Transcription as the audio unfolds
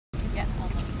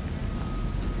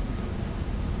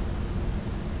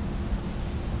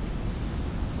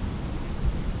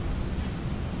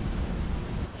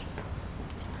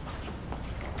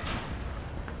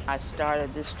I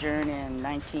started this journey in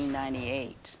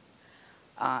 1998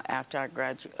 after I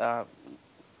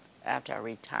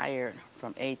retired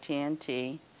from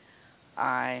AT&T.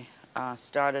 I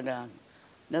started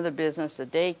another business, a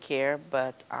daycare,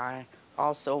 but I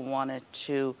also wanted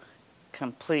to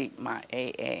complete my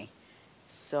AA.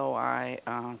 So I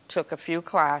took a few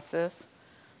classes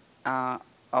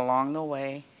along the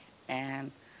way,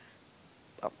 and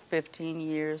 15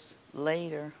 years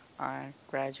later, I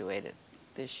graduated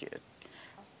this year.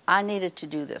 I needed to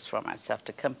do this for myself,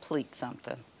 to complete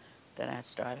something that I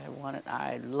started.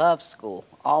 I love school,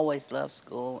 always loved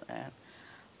school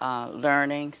and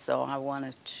learning, so I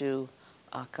wanted to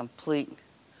complete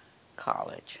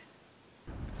college.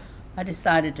 I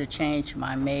decided to change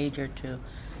my major to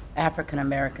African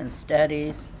American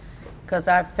Studies because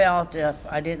I felt if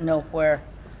I didn't know where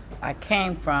I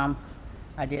came from,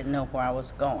 I didn't know where I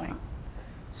was going.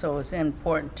 So it was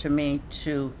important to me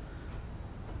to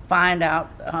find out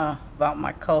about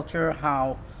my culture,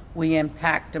 how we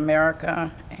impact America,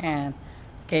 and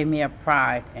gave me a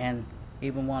pride and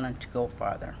even wanted to go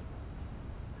farther.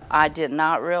 I did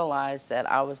not realize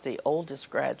that I was the oldest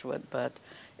graduate, but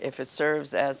if it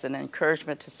serves as an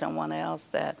encouragement to someone else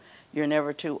that you're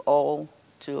never too old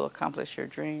to accomplish your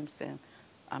dreams, then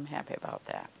I'm happy about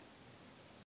that.